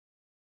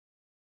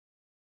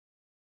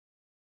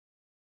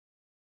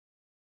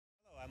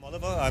I'm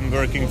Oliver. I'm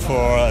working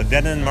for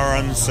Denon y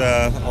Marantz,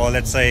 or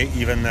let's say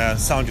even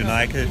Sound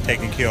United,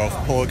 taking care of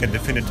Polk and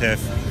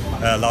Definitive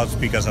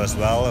loudspeakers as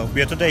well.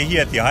 We are today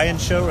here at the high-end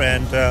show,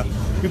 and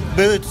we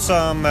built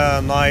some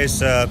nice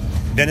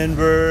Denon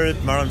word,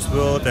 Marantz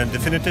word, and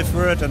Definitive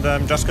word, and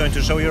I'm just going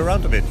to show you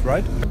around a bit,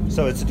 right?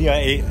 So it's a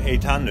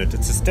DI800.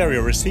 It's a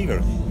stereo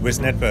receiver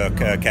with network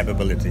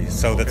capability.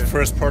 So that's the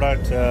first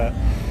product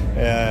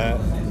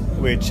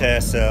which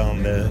has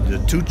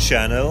the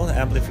two-channel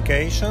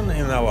amplification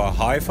in our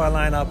hi-fi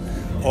lineup,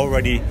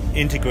 already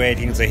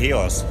integrating the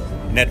HEOS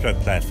network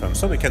platform.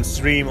 So we can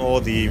stream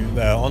all the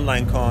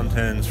online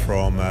content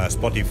from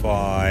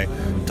Spotify,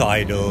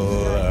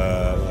 Tidal,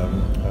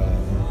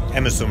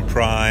 Amazon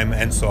Prime,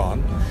 and so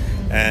on.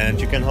 And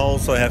you can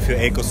also have your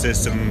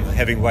ecosystem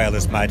having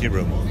wireless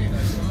multi-room.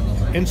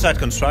 Inside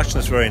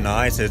construction is very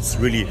nice. It's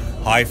really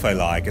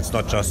hi-fi-like. It's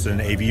not just an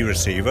AV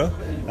receiver,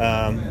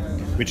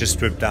 which is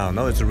stripped down.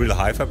 No, it's a real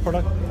hi-fi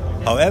product.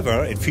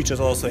 However, it features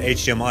also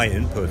HDMI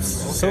inputs,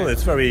 so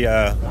it's very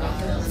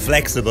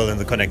flexible in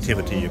the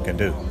connectivity you can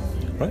do.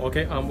 Right?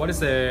 Okay, what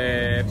is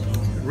the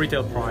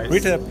retail price?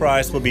 Retail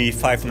price will be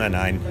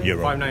 €599.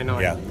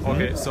 €599. Yeah.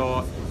 Okay,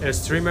 so a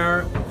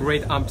streamer,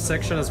 great amp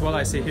section as well.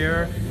 I see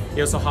here. It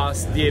also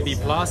has DAB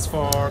Plus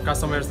for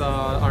customers that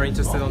are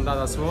interested on that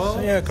as well.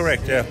 Yeah,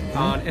 correct. Yeah.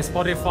 And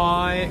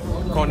Spotify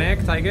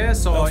Connect, I guess,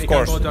 so of it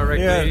course. can go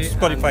directly. Yeah,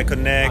 Spotify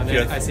Connect.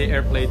 And I see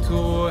AirPlay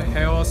 2,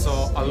 HEOS,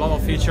 so a lot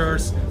of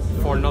features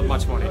for not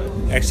much money.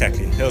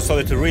 Exactly. So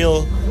it's a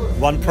real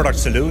one-product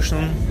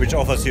solution which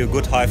offers you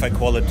good hi-fi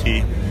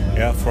quality,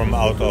 from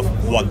out of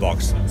one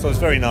box. So it's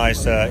very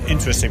nice,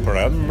 interesting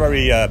product. I'm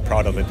very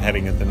proud of it,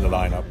 having it in the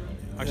lineup.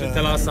 Actually,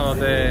 tell us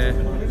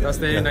that's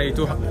the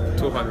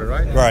 9200,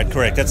 right? Right,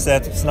 correct. That's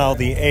that. It's now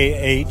the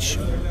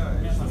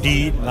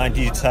AHD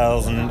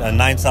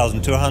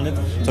 9200.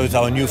 So it's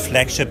our new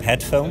flagship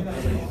headphone,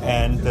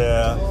 and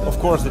of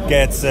course it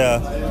gets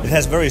it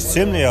has very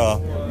similar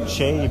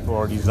shape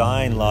or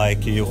design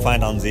like you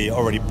find on the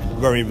already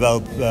very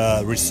well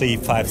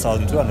received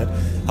 5200.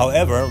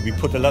 However, we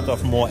put a lot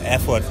of more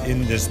effort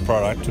in this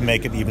product to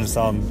make it even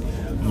sound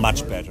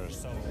much better.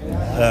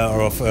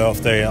 Of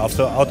the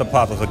outer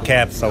part of the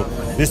cap. So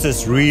this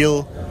is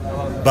real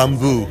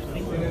bamboo,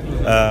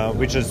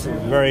 which is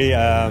very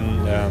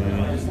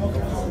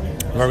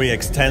very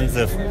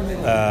extensive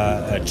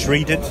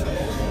treated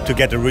to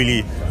get a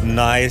really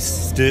nice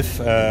stiff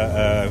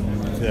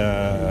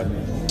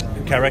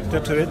character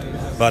to it,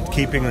 but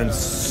keeping a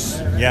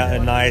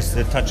nice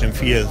touch and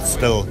feel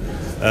still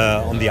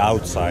on the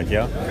outside.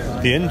 Yeah,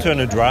 the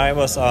internal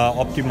drivers are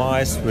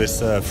optimized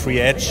with free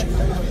edge,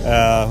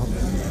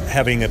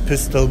 having a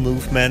pistol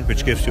movement,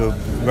 which gives you a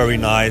very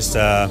nice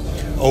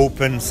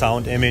open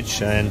sound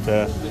image, and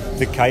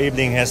the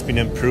cabling has been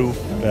improved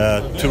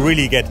to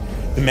really get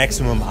the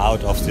maximum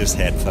out of these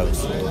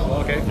headphones.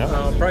 Okay.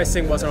 Yeah.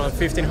 Pricing was around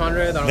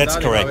 1,500. That's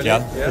correct.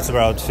 Yeah, it's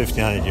about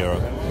 €1,500.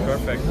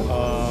 Perfect.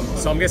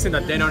 So I'm guessing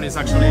that Denon is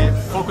actually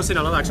focusing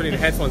a lot in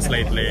headphones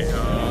lately.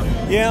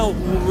 Yeah,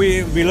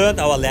 we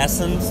learned our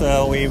lessons.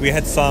 We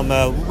had some.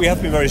 We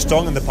have been very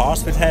strong in the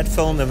past with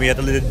headphones, and we had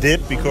a little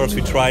dip because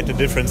we tried a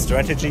different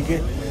strategy.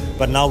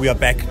 But now we are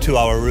back to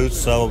our roots,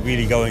 so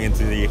really going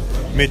into the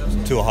mid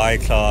to high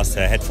class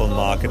headphone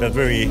market, and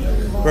very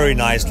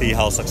nicely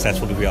how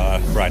successful we are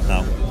right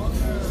now.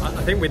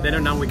 I think with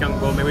Denon now we can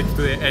go maybe to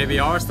the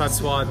AVRs. That's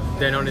what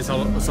Denon is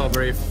also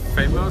very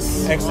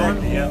famous.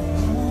 Exactly. For. Yeah.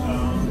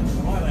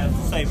 I have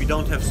to say we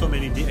don't have so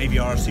many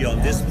AVRs here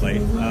on display.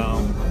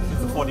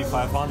 It's a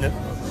 4500.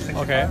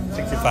 Okay.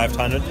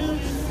 6500.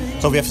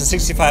 So we have the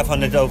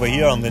 6500 over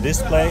here on the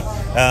display.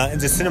 In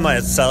the cinema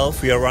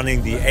itself, we are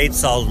running the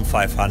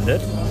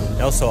 8500,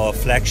 also our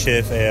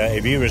flagship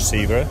AV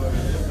receiver,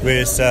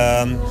 with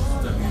a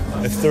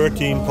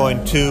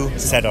 13.2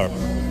 setup.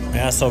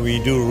 Yeah, so we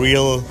do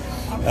real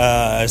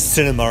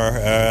cinema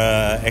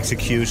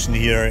execution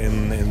here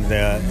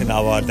in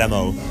our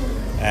demo.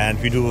 And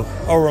we do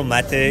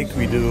aromatic,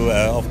 we do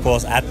of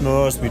course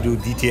Atmos, we do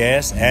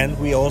DTS, and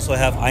we also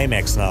have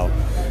IMAX now.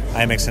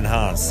 IMAX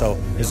Enhanced, so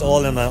it's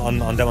all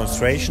on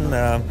demonstration.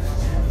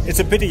 It's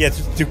a pity that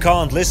you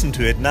can't listen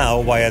to it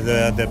now via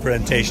the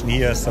presentation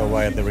here, so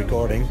via the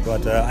recording.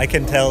 But I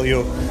can tell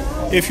you,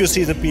 if you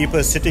see the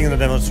people sitting in the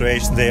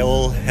demonstration, they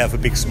all have a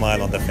big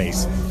smile on their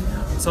face.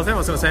 Something I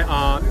was going to say,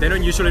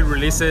 Denon usually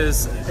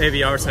releases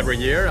AVRs every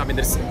year. I mean,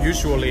 there's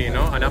usually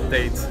an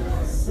update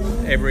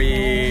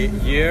every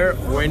year.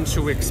 When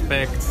should we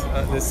expect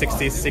the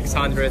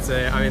 6600s?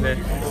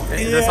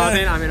 That's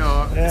something.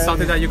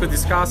 Something that you could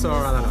discuss, or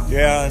I don't know.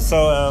 Yeah,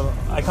 so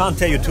I can't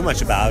tell you too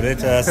much about it.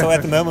 So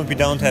at the moment we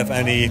don't have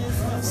any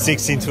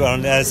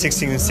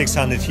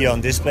 16600 here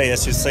on display,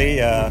 as you see,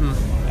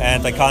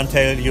 and I can't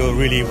tell you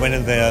really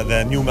when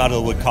the new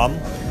model will come.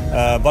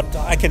 But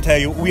I can tell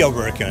you we are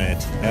working on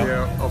it.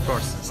 Yeah, of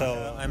course. So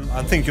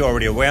I think you're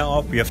already aware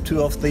of. We have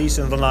two of these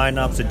in the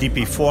lineup, the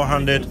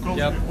DP400,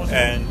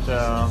 and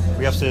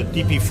we have the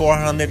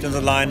DP400 in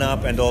the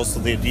lineup, and also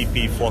the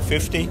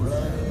DP450.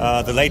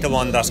 The later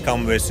one does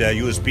come with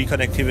USB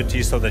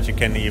connectivity, so that you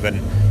can even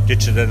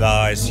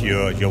digitalize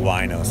your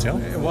vinyls.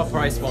 Yeah? What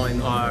price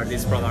point are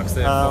these products?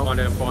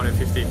 400 and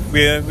 450?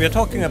 We're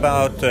talking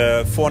about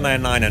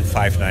 499 and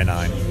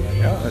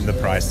 599 in the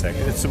price tag.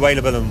 It's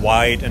available in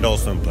white and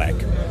also in black.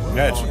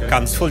 Yeah, it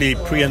comes fully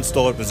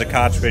pre-installed with a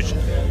cartridge,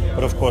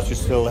 but of course you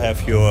still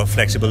have your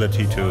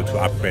flexibility to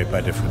upgrade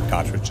by different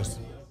cartridges.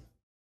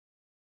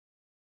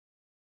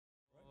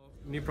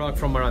 New product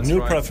from Marantz, New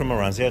right? product from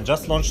Marantz, yeah,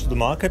 just launched to the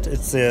market.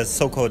 It's the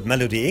so-called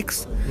Melody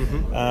X.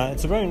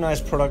 It's a very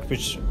nice product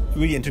which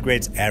really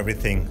integrates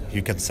everything,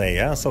 you can say.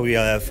 Yeah, so we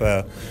have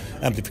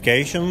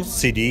amplification,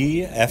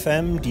 CD,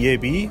 FM,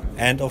 DAB,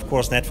 and of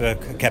course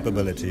network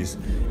capabilities.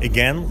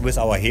 Again, with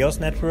our HEOS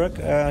network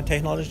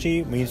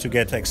technology, means you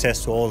get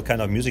access to all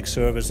kind of music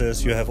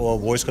services. You have all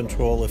voice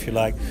control, if you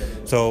like.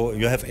 So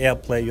you have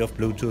AirPlay, you have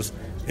Bluetooth.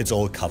 It's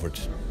all covered.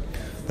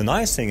 The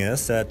nice thing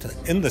is that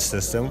in the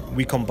system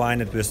we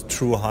combine it with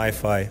true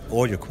hi-fi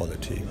audio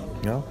quality.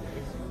 You know?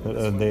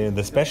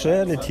 The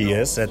speciality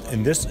is that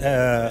in this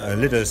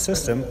little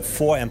system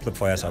 4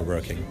 amplifiers are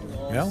working.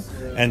 Yeah?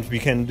 And we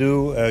can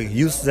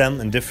use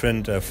them in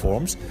different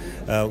forms.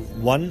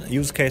 One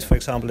use case, for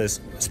example, is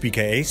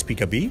speaker A,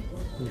 speaker B.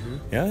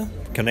 Yeah?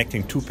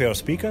 Connecting 2 pair of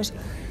speakers,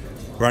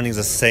 running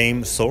the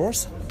same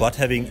source, but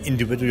having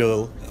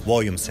individual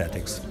volume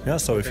settings. Yeah?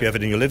 So if you have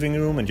it in your living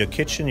room and your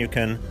kitchen, you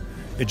can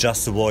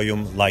adjust the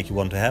volume like you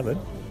want to have it.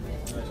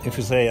 If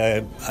you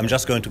say, I'm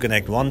just going to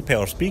connect 1 pair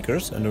of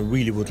speakers and I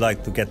really would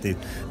like to get the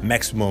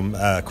maximum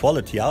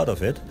quality out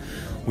of it,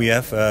 we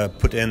have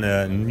put in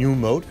a new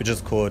mode which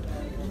is called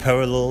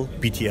parallel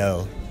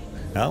BTL.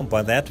 Now,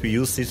 by that we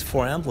use these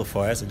 4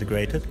 amplifiers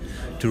integrated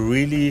to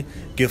really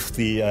give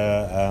the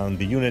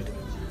unit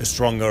a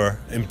stronger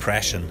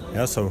impression.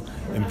 Yeah? So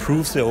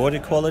improves the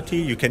audio quality.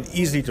 You can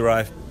easily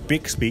derive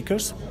big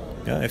speakers.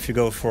 Yeah, if you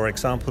go, for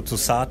example, to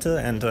Sate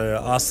and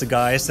ask the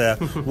guys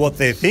what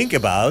they think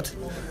about,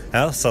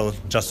 so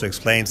just to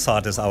explain,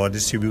 Sate is our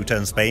distributor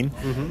in Spain.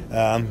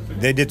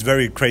 They did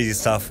very crazy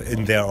stuff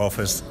in their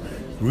office,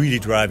 really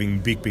driving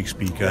big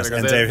speakers,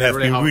 and they have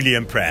been really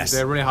impressed.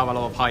 They really have a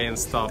lot of high-end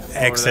stuff.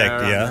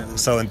 Exactly, yeah.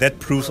 So, and that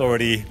proves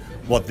already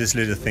what this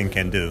little thing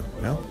can do.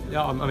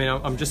 Yeah, I mean,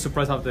 I'm just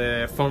surprised at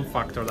the form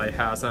factor that it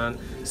has. And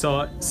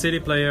so, CD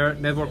player,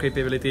 network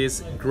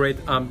capabilities, great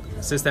amp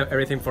system,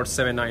 everything for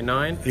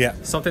 $799. Yeah.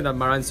 Something that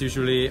Marantz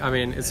usually, I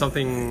mean, it's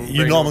something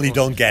you normally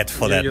don't get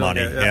for that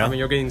money. I mean,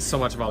 you're getting so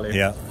much value.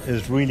 Yeah,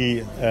 it's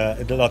really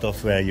a lot of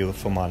value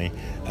for money.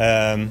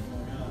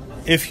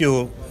 If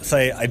you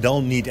say, I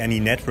don't need any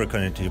network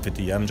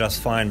connectivity, I'm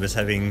just fine with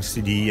having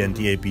CD and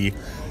DAB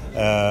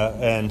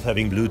and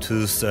having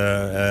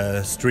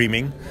Bluetooth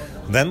streaming,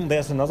 then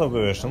there's another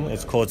version.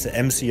 It's called the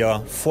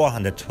MCR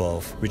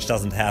 412, which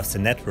doesn't have the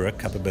network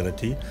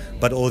capability,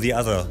 but all the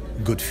other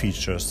good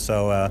features.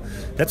 So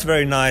that's a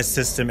very nice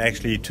system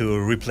actually to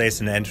replace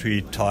an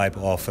entry type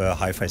of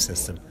hi-fi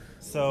system.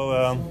 So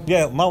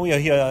yeah, now we are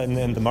here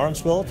in the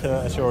Marantz world,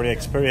 as you already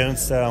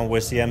experienced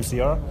with the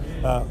MCR.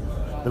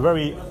 The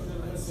very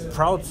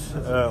proud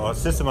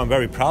system I'm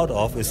very proud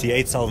of is the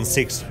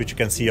 8006, which you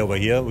can see over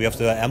here. We have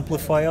the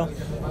amplifier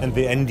and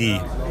the ND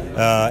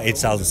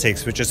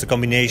 8006, which is a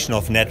combination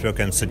of network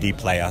and CD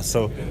player.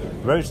 So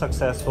very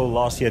successful.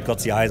 Last year it got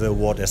the ISO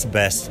award as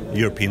best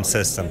European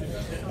system.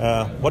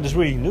 What is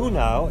really new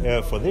now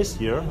for this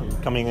year,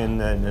 coming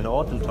in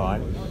autumn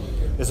time,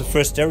 is the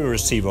first stereo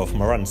receiver of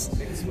Marantz.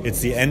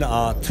 It's the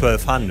NR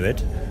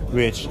 1200,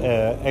 which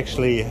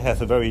actually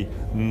has a very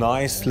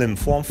nice slim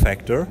form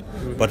factor,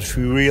 but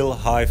real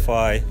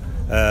hi-fi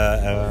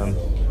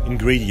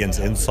ingredients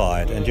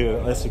inside. And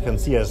as you can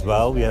see as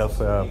well, we have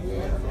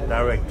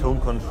direct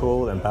tone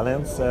control and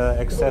balance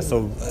access,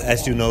 so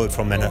as you know it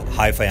from a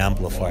hi-fi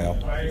amplifier.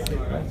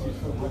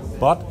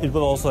 But it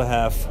will also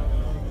have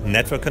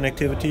network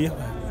connectivity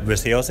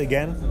with HEOS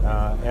again,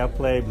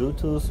 AirPlay,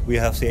 Bluetooth. We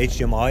have the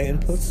HDMI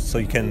inputs, so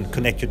you can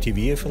connect your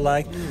TV if you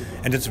like,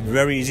 and it's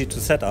very easy to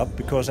set up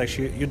because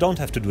actually you don't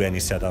have to do any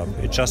setup.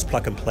 It's just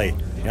plug and play.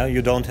 Yeah,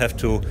 you don't have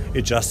to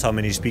adjust how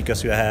many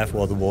speakers you have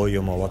or the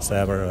volume or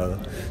whatsoever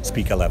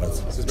speaker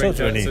levels. So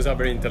it's a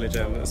very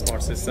intelligent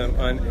smart system.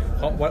 And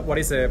what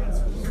is the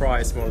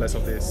price more or less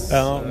of this?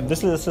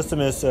 This little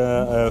system is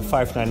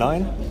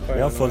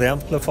 $599 for the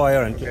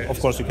amplifier, and of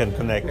course you can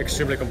connect.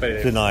 Extremely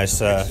competitive. The nice.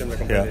 Extremely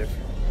competitive.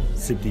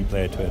 CD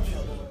player to it.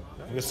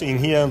 You're seeing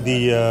here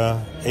the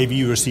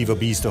AV receiver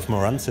beast of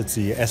Marantz. It's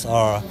the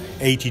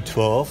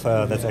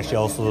SR8012. That's actually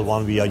also the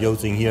one we are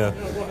using here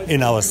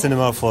in our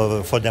cinema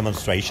for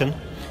demonstration.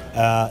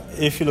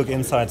 If you look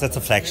inside, that's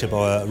a flagship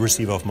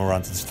receiver of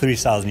Marantz. It's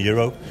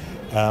 €3,000.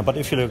 But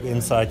if you look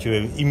inside, you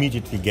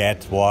immediately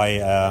get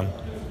why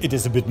it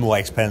is a bit more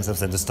expensive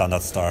than the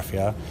standard stuff.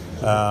 Yeah.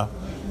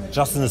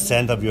 Just in the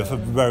center, we have a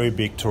very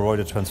big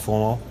toroidal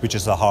transformer, which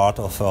is the heart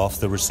of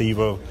the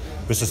receiver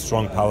with a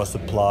strong power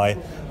supply.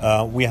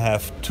 We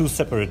have 2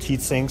 separate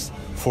heat sinks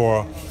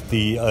for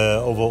the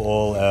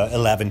overall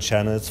 11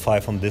 channels,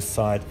 5 on this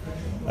side,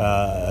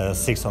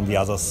 6 on the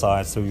other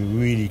side. So you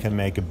really can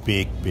make a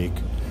big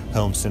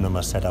home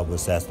cinema setup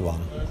with that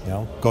one. You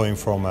know, going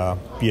from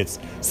be it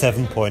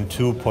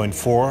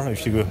 7.2.4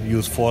 if you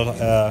use 4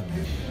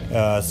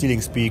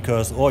 ceiling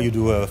speakers, or you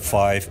do a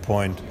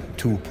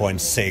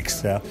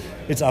 5.2.6.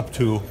 It's up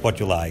to what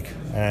you like.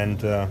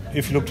 And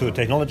if you look to the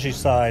technology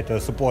side,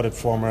 supported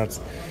formats,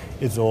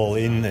 it's all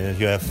in.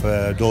 You have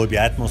Dolby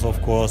Atmos, of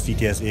course,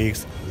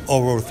 DTSX,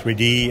 Oro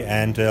 3D,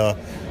 and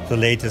the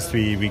latest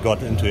we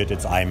got into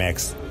it's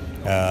IMAX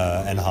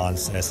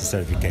enhanced as a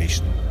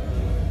certification.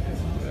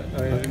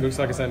 I mean, it looks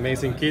like it's an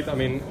amazing kit. I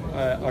mean,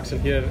 Axel,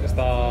 here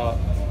está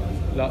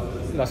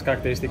las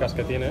características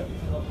que tiene.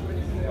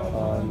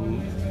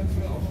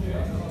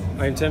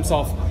 In terms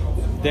of,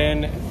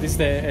 then this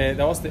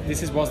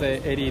was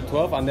the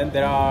 8012, and then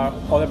there are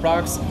other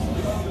products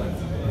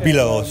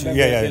below,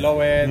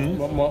 below it,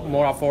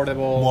 more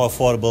affordable. More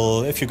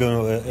affordable. If you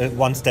go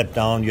one step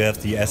down, you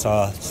have the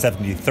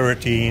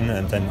SR7013,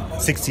 and then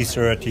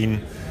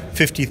 6013,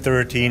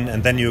 5013,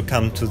 and then you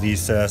come to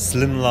these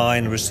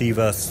slimline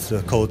receivers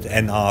called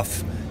NR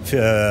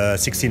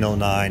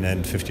 1609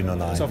 and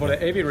 1509. So for the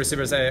AV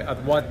receivers,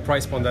 at what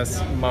price point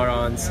does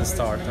Marantz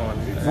start on?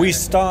 We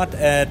start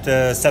at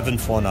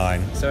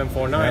 749.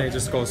 749, it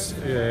just goes...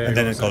 and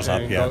then it goes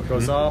up,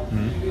 Goes up.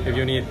 If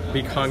you need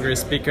big, hungry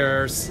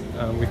speakers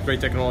with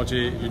great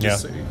technology, you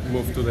just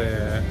move to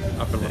the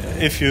upper level.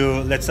 If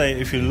you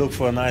look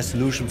for a nice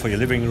solution for your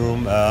living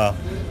room,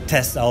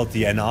 test out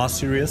the NR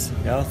series,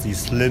 the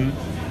slim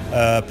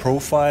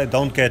profile.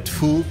 Don't get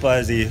fooled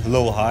by the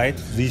low height.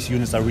 These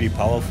units are really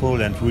powerful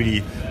and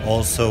really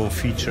also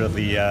feature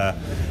the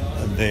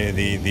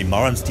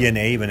Marantz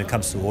DNA when it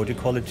comes to audio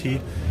quality.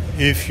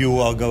 If you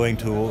are going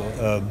to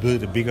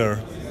build a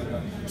bigger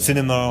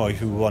cinema, or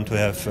if you want to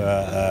have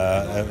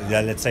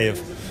let's say a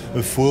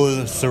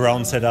full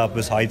surround setup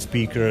with high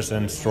speakers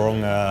and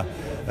strong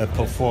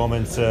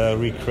performance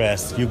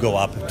requests, you go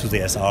up to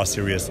the SR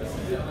series,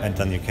 and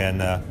then you can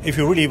if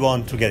you really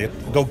want to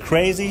go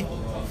crazy,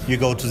 you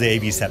go to the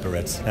AV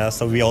separates.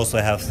 So we also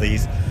have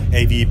these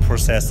AV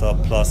processor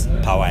plus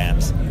power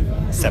amps,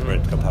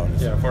 separate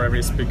components. Yeah, for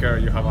every speaker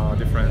you have a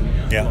different.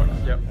 Yeah.